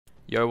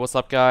Yo, what's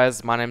up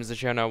guys? My name is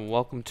Ajona.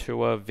 Welcome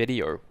to a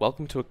video.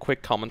 Welcome to a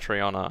quick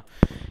commentary on on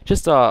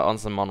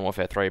some Modern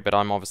Warfare 3, but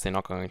I'm obviously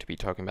not going to be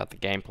talking about the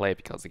gameplay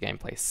because the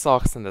gameplay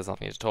sucks and there's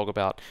nothing to talk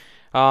about.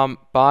 I'm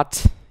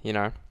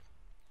gonna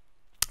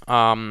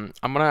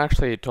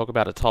actually talk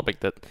about a topic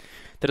that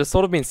has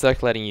sort of been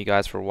circulating you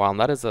guys for a while, and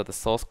that is the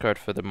source code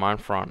for the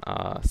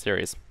Minefront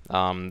series,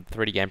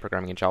 3D game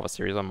programming in Java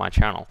series on my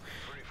channel.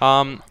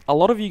 A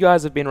lot of you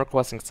guys have been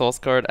requesting source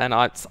code, and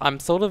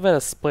I'm sort of at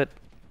a split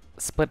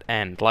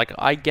end. Like,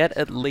 I get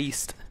at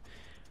least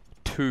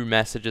 2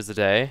 messages a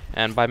day,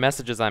 and by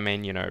messages I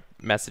mean, you know,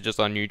 messages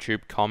on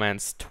YouTube,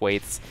 comments,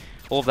 tweets,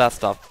 all of that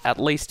stuff. At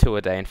least 2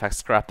 a day. In fact,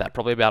 scrap that,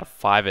 probably about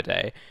 5 a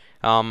day.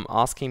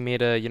 Asking me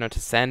to, to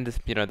send,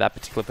 that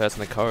particular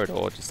person the code,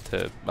 or just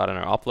to, I don't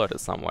know, upload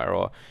it somewhere,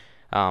 or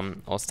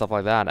stuff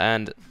like that.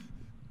 And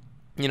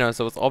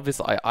so it's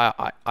obvious.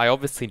 I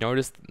obviously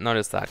noticed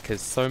that because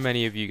so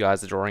many of you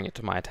guys are drawing it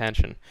to my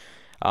attention.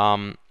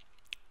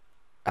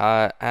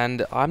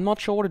 And I'm not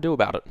sure what to do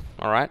about it,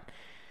 alright?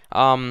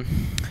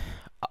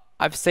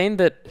 I've seen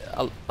that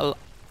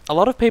a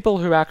lot of people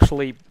who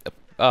actually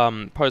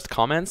post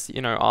comments,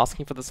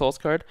 asking for the source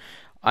code,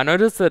 I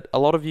noticed that a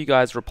lot of you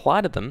guys reply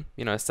to them,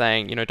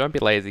 saying, don't be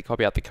lazy,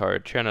 copy out the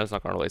code, Cherno's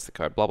not going to release the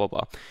code, blah, blah,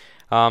 blah.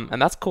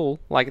 And that's cool.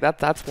 Like,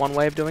 that's one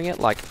way of doing it.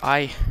 Like,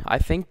 I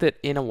think that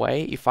in a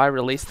way, if I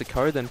release the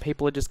code, then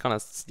people are just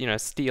gonna,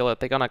 steal it.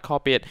 They're gonna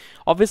copy it.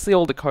 Obviously,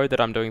 all the code that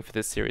I'm doing for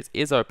this series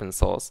is open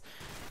source.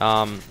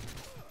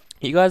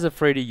 You guys are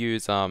free to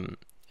use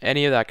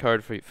any of that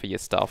code for your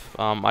stuff.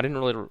 I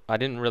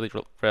didn't really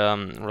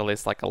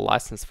release like a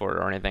license for it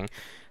or anything.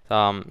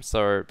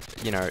 So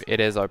it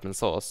is open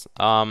source.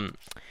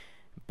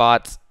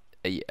 But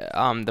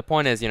the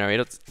point is,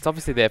 it's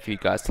obviously there for you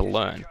guys to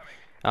learn.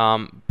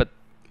 But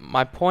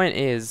my point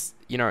is,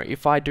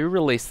 if I do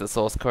release the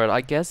source code, I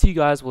guess you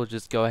guys will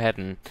just go ahead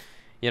and,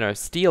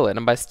 steal it.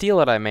 And by steal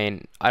it, I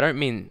don't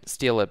mean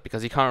steal it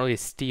because you can't really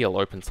steal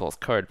open source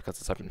code because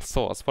it's open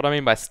source. What I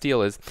mean by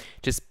steal is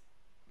just,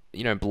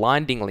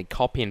 blindingly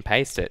copy and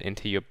paste it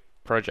into your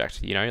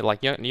project.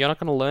 Like, you're not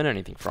going to learn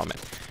anything from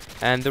it.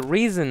 And the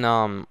reason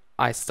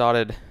I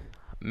started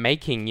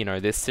making,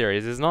 this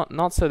series is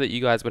not so that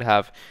you guys would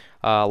have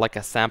like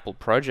a sample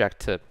project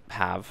to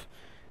have.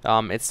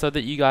 It's so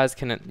that you guys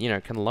can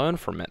learn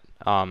from it.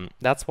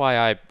 That's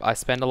why I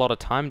spend a lot of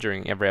time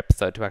during every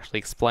episode to actually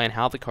explain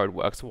how the code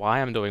works, why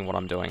I'm doing what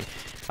I'm doing,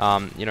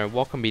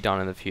 what can be done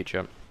in the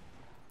future,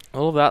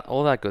 all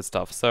that good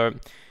stuff. So,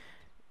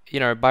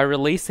 by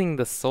releasing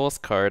the source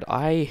code,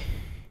 I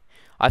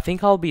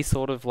think I'll be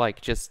sort of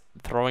like just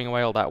throwing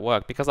away all that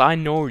work, because I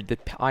know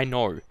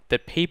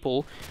that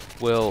people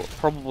will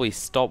probably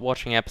stop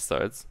watching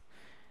episodes.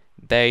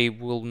 They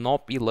will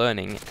not be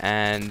learning,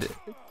 and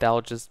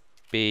they'll just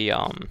be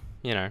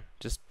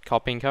just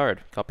copying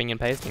and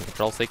pasting,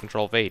 Control-C,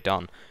 Control-V,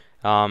 done.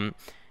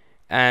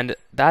 And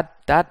that's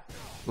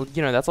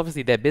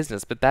obviously their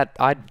business, but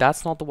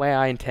that's not the way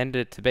I intended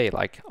it to be.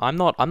 Like, I'm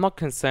not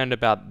concerned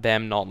about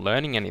them not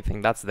learning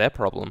anything. That's their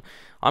problem.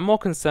 I'm more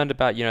concerned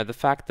about, the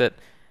fact that,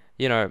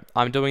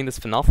 I'm doing this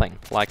for nothing.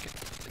 Like,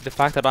 the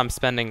fact that I'm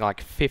spending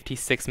like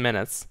 56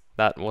 minutes,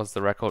 that was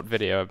the record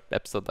video,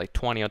 episode like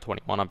 20 or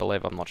 21, I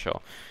believe, I'm not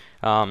sure.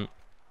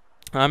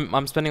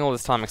 I'm spending all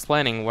this time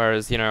explaining,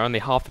 whereas, only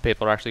half the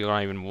people are actually going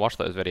to even watch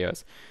those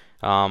videos.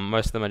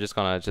 Most of them are just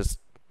going to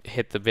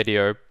hit the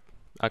video,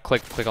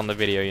 click on the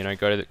video,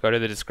 go to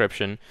the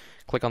description,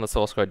 click on the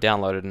source code,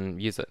 download it,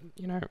 and use it.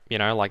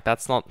 Like,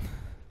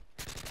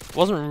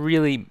 wasn't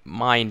really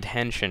my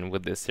intention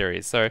with this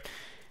series. So,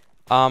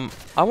 I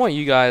want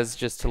you guys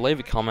just to leave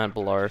a comment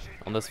below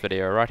on this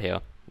video right here,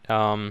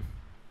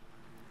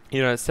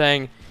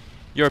 saying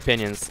your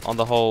opinions on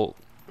the whole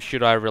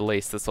should I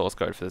release the source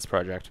code for this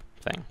project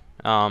thing.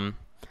 A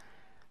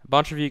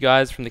bunch of you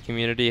guys from the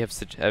community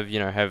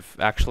have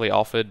actually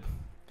offered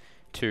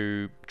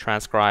to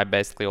transcribe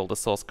basically all the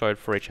source code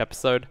for each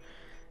episode,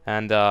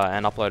 and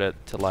upload it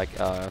to like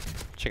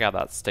check out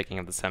that sticking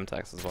of the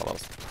Semtex as well. That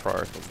was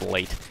it was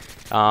late.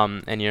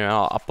 And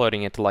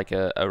uploading it to like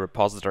a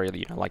repository,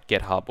 like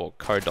GitHub or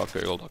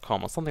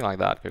code.google.com or something like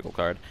that, Google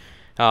Code.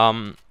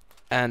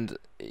 And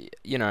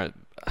I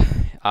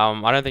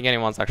don't think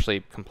anyone's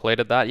actually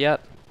completed that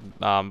yet.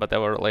 But there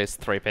were at least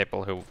 3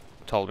 people who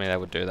told me they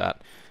would do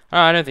that.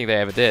 I don't think they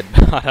ever did,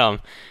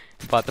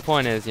 but the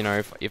point is,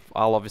 if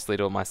I'll obviously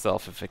do it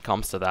myself if it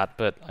comes to that.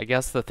 But I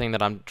guess the thing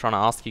that I'm trying to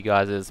ask you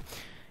guys is,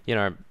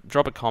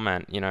 drop a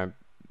comment,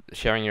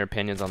 sharing your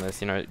opinions on this.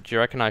 Do you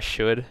reckon I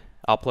should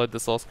upload the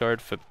source code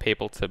for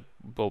people to,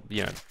 well,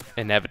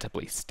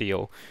 inevitably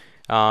steal?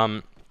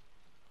 Or,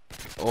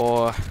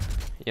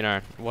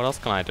 what else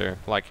can I do?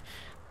 Like,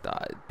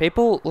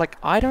 people, like,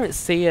 I don't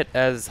see it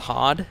as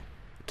hard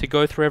to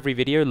go through every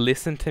video,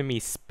 listen to me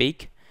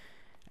speak,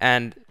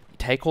 and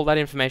take all that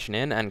information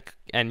in, and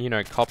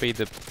copy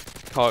the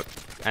code,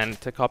 and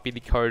to copy the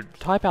code,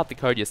 type out the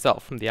code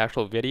yourself from the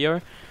actual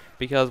video,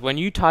 because when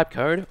you type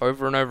code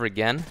over and over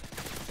again,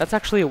 that's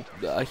actually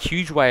a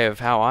huge way of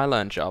how I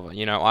learned Java.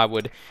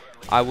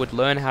 I would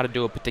learn how to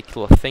do a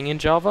particular thing in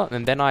Java,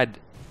 and then I'd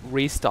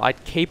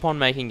keep on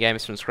making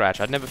games from scratch.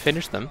 I'd never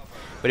finish them,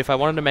 but if I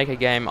wanted to make a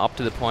game up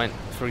to the point,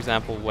 for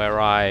example, where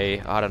I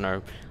don't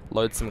know,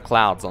 load some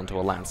clouds onto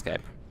a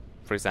landscape,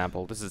 for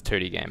example. This is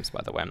 2D games,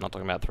 by the way. I'm not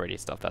talking about 3D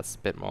stuff. That's a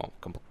bit more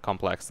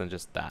complex than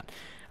just that.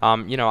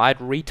 You know, I'd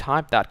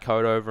retype that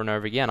code over and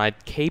over again.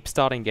 I'd keep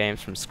starting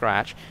games from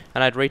scratch,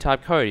 and I'd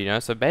retype code, you know.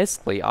 So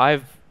basically,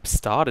 I've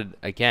started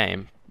a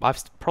game.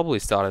 I've probably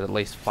started at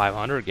least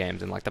 500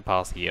 games in like the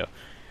past year.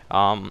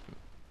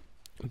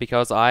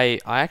 Because I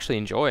actually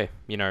enjoy,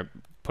 you know,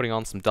 putting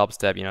on some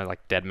dubstep, you know,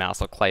 like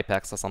Deadmau5 or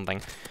Claypex or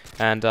something,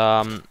 and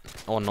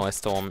or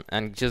Noisestorm,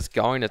 and just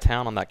going to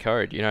town on that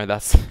code. You know,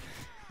 that's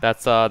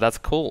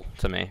cool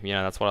to me. You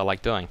know, that's what I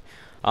like doing.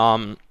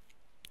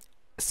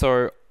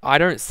 So I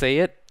don't see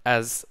it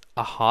as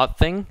a hard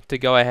thing to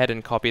go ahead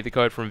and copy the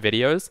code from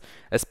videos,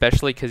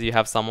 especially because you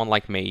have someone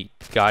like me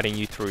guiding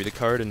you through the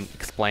code and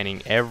explaining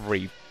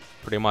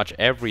pretty much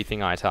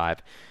everything I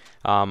type,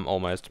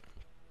 almost.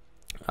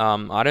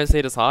 I don't see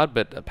it as hard,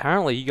 but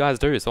apparently you guys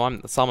do.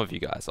 So some of you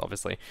guys,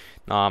 obviously.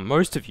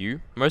 Most of you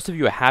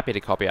are happy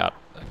to copy out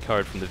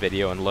code from the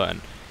video and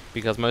learn,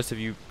 because most of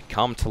you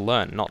come to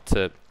learn, not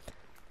to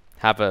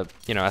have a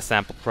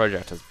sample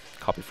project to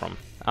copy from.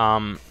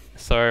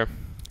 So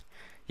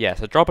yeah,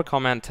 so drop a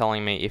comment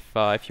telling me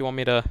if you want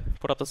me to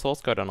put up the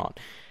source code or not,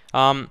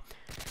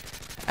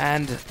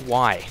 and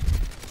why.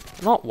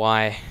 Not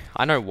why.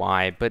 I know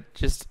why, but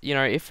just, you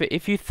know,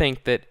 if you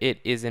think that it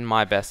is in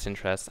my best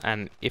interest,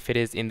 and if it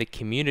is in the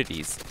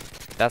community's,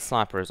 that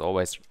sniper is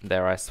always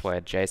there, I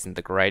swear. Jason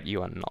the Great,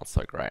 you are not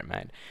so great,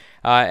 mate.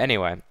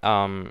 Anyway,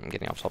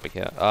 getting off topic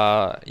here.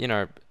 You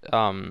know,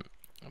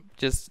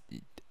 just,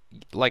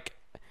 like,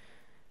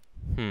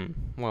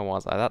 where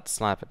was I? That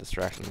sniper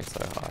distracted me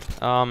so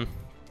hard.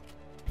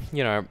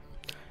 You know,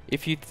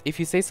 if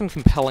you see some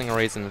compelling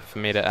reason for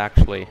me to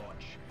actually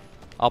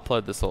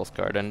upload the source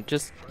code, and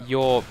just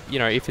you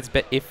know,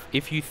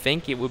 if you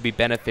think it would be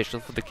beneficial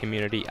for the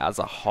community as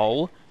a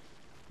whole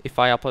if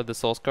I upload the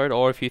source code,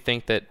 or if you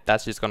think that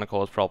that's just going to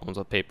cause problems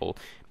with people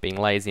being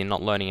lazy and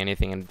not learning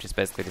anything and just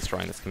basically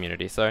destroying this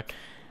community. So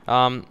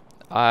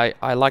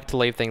I like to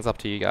leave things up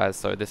to you guys,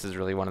 so this is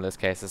really one of those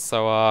cases.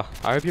 So I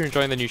hope you're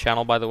enjoying the new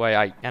channel, by the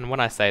way. And when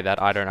I say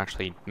that, I don't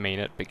actually mean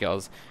it,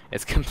 because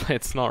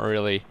it's not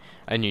really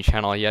a new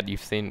channel yet.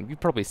 You've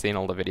probably seen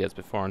all the videos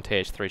before on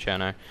TH3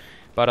 Cherno.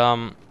 But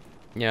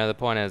you know, the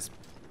point is,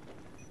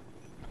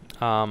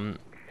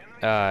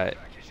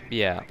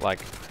 yeah, like,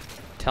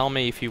 tell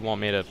me if you want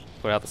me to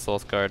put out the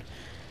source code,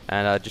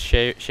 and just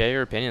share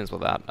your opinions with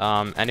that.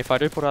 And if I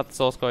do put out the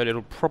source code,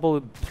 it'll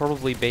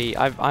probably be,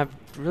 I've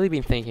really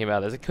been thinking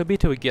about this. It could be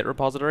to a Git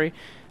repository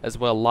as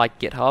well, like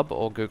GitHub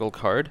or Google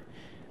Code.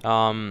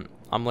 I'm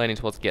leaning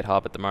towards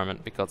GitHub at the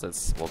moment because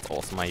it's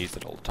awesome. I use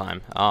it all the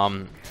time,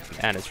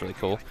 and it's really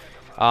cool.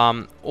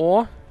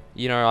 Or,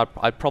 you know,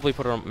 I'd probably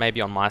put it on,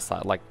 maybe on my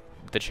site, like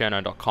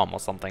thecherno.com or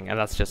something, and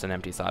that's just an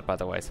empty site, by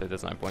the way, so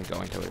there's no point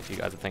going to it if you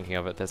guys are thinking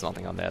of it. There's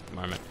nothing on there at the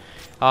moment.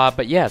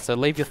 But yeah, so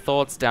leave your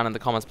thoughts down in the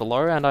comments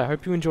below, and I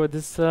hope you enjoyed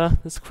this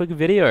this quick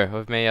video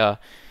of me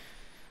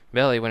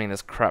barely winning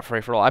this crap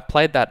free-for-all. I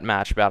played that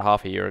match about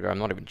half a year ago. I'm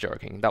not even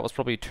joking. That was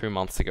probably 2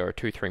 months ago,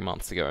 3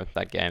 months ago,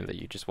 that game that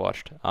you just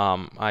watched.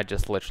 I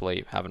just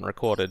literally haven't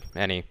recorded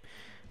any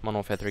Modern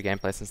Warfare 3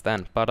 gameplay since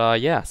then.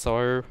 But yeah,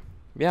 so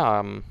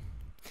yeah,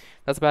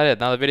 that's about it.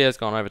 Now the video's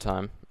gone over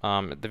time.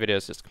 The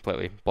video's just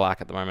completely black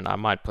at the moment. I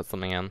might put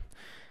something in.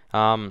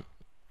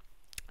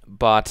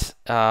 But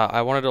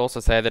I wanted to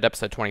also say that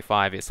episode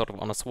 25 is sort of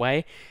on its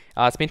way.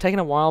 It's been taking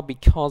a while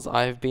because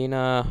I've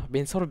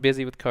been sort of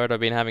busy with code.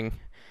 I've been having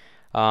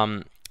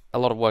a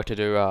lot of work to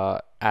do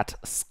at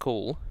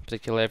school.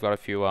 Particularly, I've got a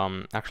few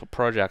actual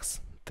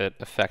projects that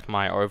affect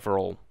my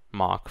overall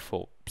mark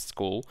for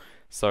school.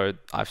 So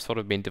I've sort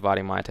of been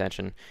dividing my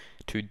attention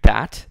to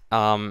that.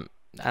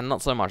 And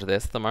not so much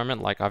this at the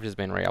moment. Like, I've just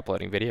been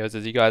re-uploading videos,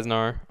 as you guys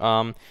know.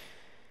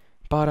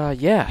 But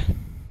yeah,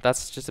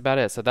 that's just about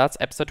it. So that's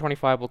episode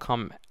 25 will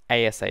come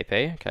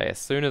ASAP. Okay, as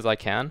soon as I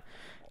can.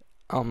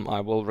 I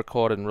will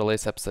record and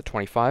release episode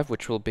 25,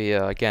 which will be,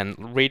 again,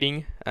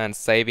 reading and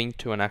saving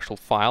to an actual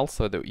file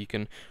so that you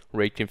can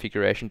read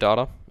configuration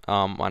data.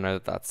 I know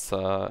that's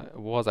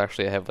was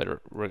actually a heavily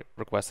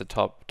requested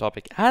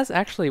topic. As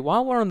actually,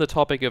 while we're on the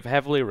topic of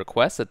heavily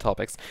requested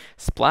topics,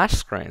 splash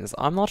screens.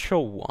 I'm not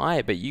sure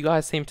why, but you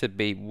guys seem to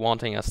be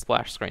wanting a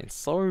splash screen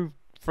so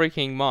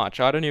freaking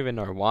much. I don't even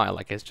know why.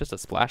 Like, it's just a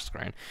splash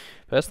screen.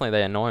 Personally,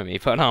 they annoy me,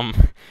 but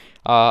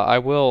I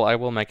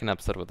will make an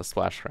episode with a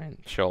splash screen.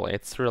 Surely,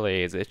 it's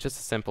really easy. It's just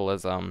as simple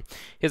as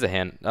here's a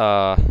hint.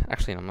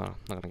 Actually, I'm not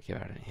gonna give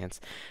out any hints.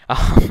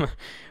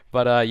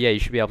 But yeah, you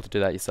should be able to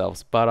do that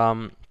yourselves. But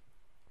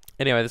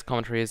anyway, this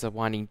commentary is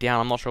winding down.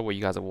 I'm not sure what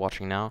you guys are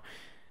watching now.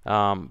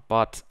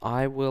 But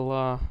I will.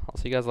 I'll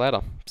see you guys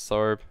later.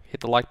 So hit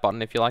the like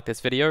button if you like this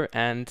video,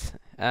 and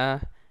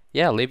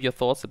yeah, leave your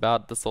thoughts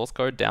about the source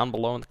code down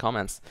below in the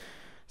comments.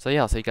 So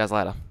yeah, I'll see you guys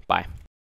later. Bye.